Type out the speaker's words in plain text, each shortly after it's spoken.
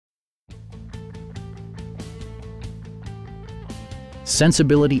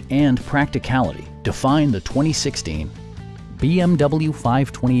Sensibility and practicality define the 2016 BMW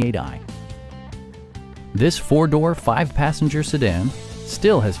 528i. This four-door, five-passenger sedan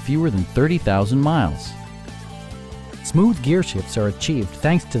still has fewer than 30,000 miles. Smooth gear shifts are achieved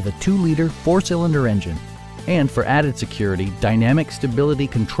thanks to the 2-liter four-cylinder engine, and for added security, dynamic stability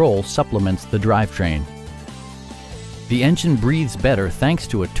control supplements the drivetrain. The engine breathes better thanks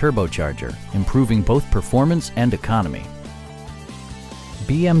to a turbocharger, improving both performance and economy.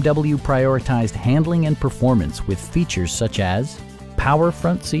 BMW prioritized handling and performance with features such as power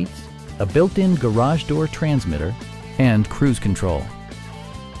front seats, a built-in garage door transmitter, and cruise control.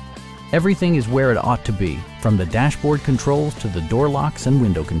 Everything is where it ought to be, from the dashboard controls to the door locks and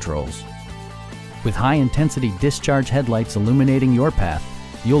window controls. With high-intensity discharge headlights illuminating your path,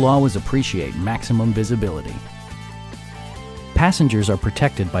 you'll always appreciate maximum visibility. Passengers are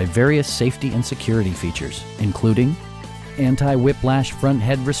protected by various safety and security features, including anti-whiplash front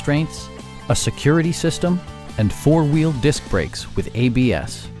head restraints, a security system, and four-wheel disc brakes with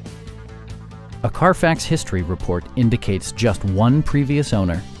ABS. A Carfax history report indicates just one previous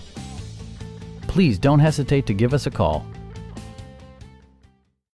owner. Please don't hesitate to give us a call.